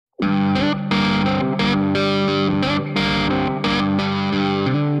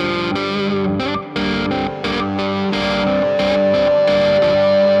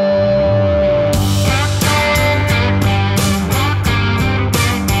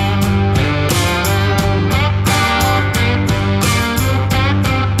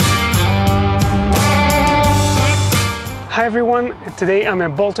everyone, today I'm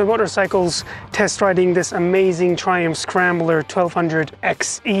at MOTO Motorcycles test riding this amazing Triumph Scrambler 1200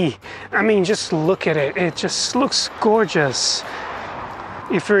 XE. I mean, just look at it, it just looks gorgeous.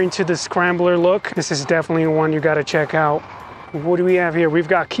 If you're into the Scrambler look, this is definitely one you got to check out. What do we have here? We've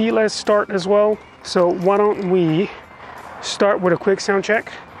got keyless start as well. So why don't we start with a quick sound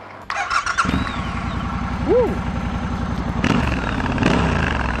check. Woo.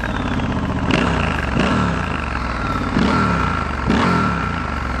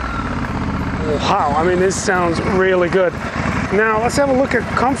 Wow, I mean, this sounds really good. Now let's have a look at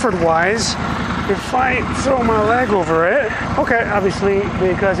comfort-wise. If I throw my leg over it, okay, obviously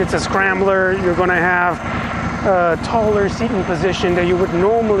because it's a Scrambler, you're going to have a taller seating position that you would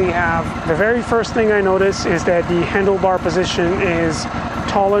normally have. The very first thing I notice is that the handlebar position is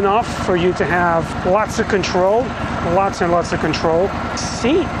tall enough for you to have lots of control, lots and lots of control.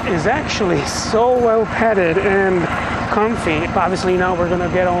 Seat is actually so well padded and comfy. Obviously now we're going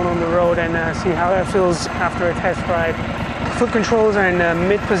to get on the road and see how that feels after a test ride. Foot controls are in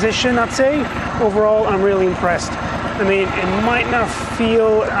mid position, I'd say. Overall, I'm really impressed. I mean, it might not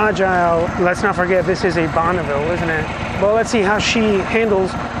feel agile. Let's not forget this is a Bonneville, isn't it? Well, let's see how she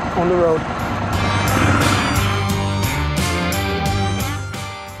handles on the road.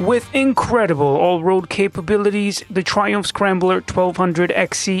 With incredible all-road capabilities, the Triumph Scrambler 1200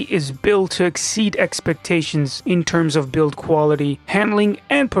 XE is built to exceed expectations in terms of build quality, handling,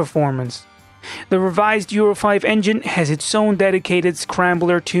 and performance. The revised Euro 5 engine has its own dedicated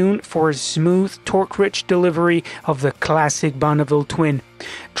Scrambler tune for a smooth, torque-rich delivery of the classic Bonneville twin.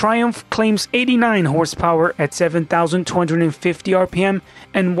 Triumph claims 89 horsepower at 7,250 RPM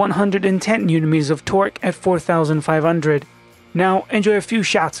and 110 Nm of torque at 4,500. Now enjoy a few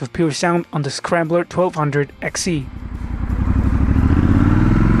shots of pure sound on the Scrambler 1200 XE.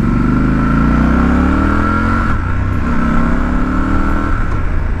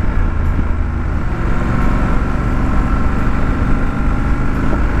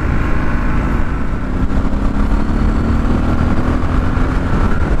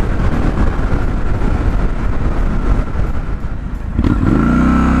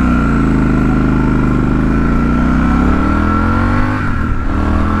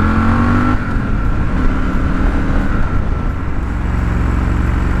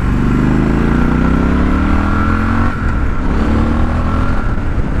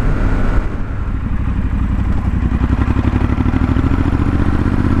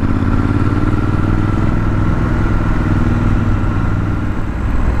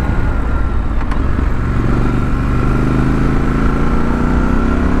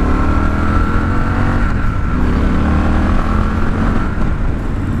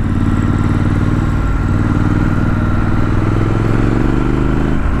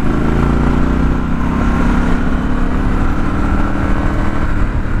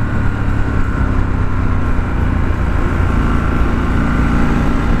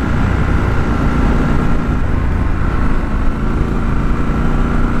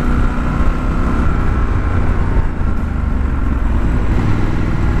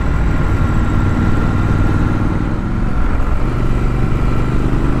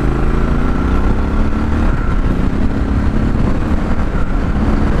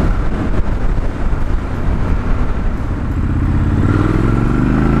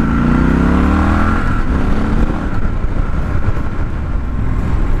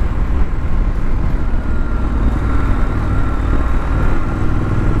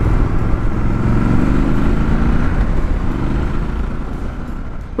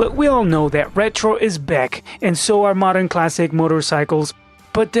 Look, we all know that retro is back, and so are modern classic motorcycles.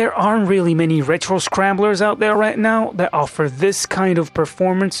 But there aren't really many retro Scramblers out there right now that offer this kind of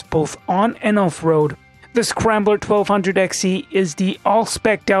performance both on and off-road. The Scrambler 1200 XE is the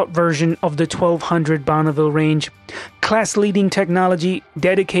all-specced out version of the 1200 Bonneville range. Class-leading technology,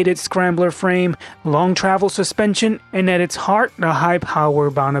 dedicated Scrambler frame, long travel suspension, and at its heart, the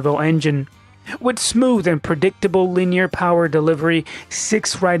high-power Bonneville engine. With smooth and predictable linear power delivery,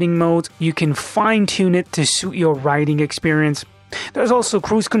 6 riding modes, you can fine-tune it to suit your riding experience. There's also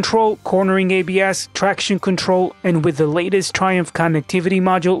cruise control, cornering ABS, traction control, and with the latest Triumph connectivity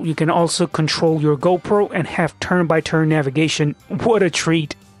module, you can also control your GoPro and have turn-by-turn navigation. What a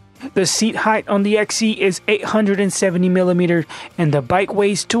treat! The seat height on the XE is 870mm and the bike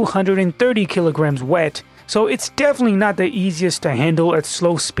weighs 230 kilograms wet, so it's definitely not the easiest to handle at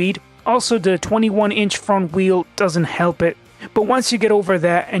slow speed. Also, the 21-inch front wheel doesn't help it. But once you get over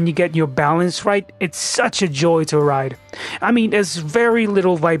that and you get your balance right, it's such a joy to ride. I mean, there's very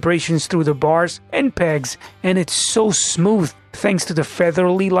little vibrations through the bars and pegs, and it's so smooth thanks to the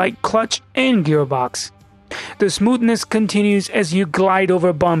featherly light clutch and gearbox. The smoothness continues as you glide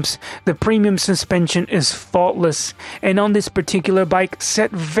over bumps. The premium suspension is faultless, and on this particular bike,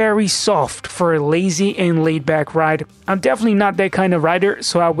 set very soft for a lazy and laid-back ride. I'm definitely not that kind of rider,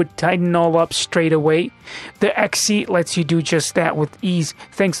 so I would tighten all up straight away. The XC lets you do just that with ease,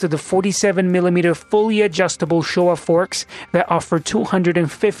 thanks to the 47mm fully adjustable Showa forks that offer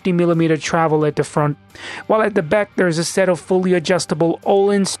 250mm travel at the front, while at the back there's a set of fully adjustable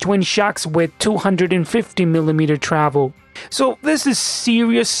Öhlins twin shocks with 250mm travel. So this is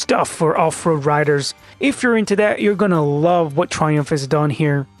serious stuff for off-road riders. If you're into that, you're gonna love what Triumph has done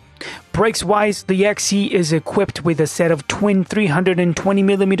here. Brakes wise, the XC is equipped with a set of twin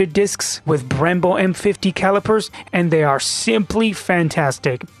 320mm discs with Brembo M50 calipers, and they are simply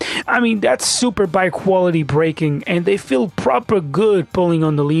fantastic. I mean, that's super bike quality braking, and they feel proper good pulling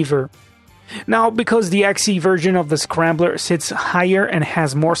on the lever. Now, because the XC version of the Scrambler sits higher and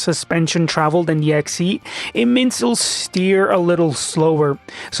has more suspension travel than the XC, it means it'll steer a little slower,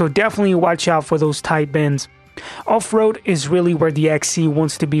 so definitely watch out for those tight bends. Off-road is really where the XC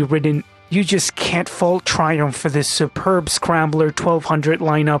wants to be ridden. You just can't fault Triumph for this superb Scrambler 1200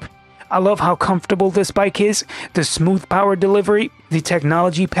 lineup. I love how comfortable this bike is, the smooth power delivery, the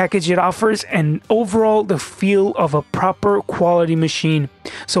technology package it offers, and overall the feel of a proper quality machine.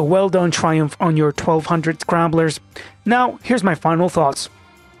 So well done Triumph on your 1200 Scramblers. Now, here's my final thoughts.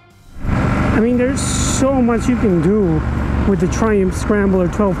 I mean, there's so much you can do with the Triumph Scrambler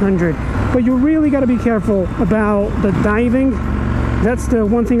 1200, but you really got to be careful about the diving. That's the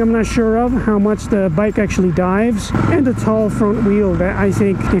one thing I'm not sure of, how much the bike actually dives, and the tall front wheel that I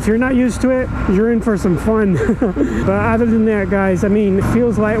think if you're not used to it, you're in for some fun. But other than that, guys, I mean, it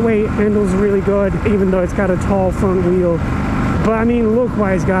feels lightweight, handles really good, even though it's got a tall front wheel. But I mean,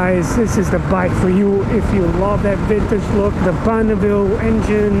 look-wise, guys, this is the bike for you if you love that vintage look, the Bonneville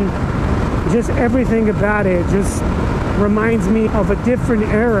engine, just everything about it just reminds me of a different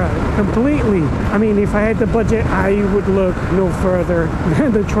era completely. I mean, if I had the budget, I would look no further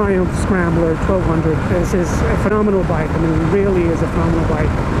than the Triumph Scrambler 1200. This is a phenomenal bike. I mean, it really is a phenomenal bike.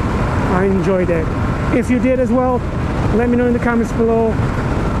 I enjoyed it. If you did as well, let me know in the comments below.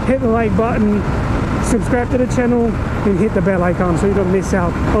 Hit the like button, subscribe to the channel, and hit the bell icon so you don't miss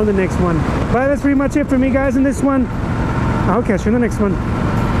out on the next one. But that's pretty much it for me, guys, in this one. I'll catch you in the next one.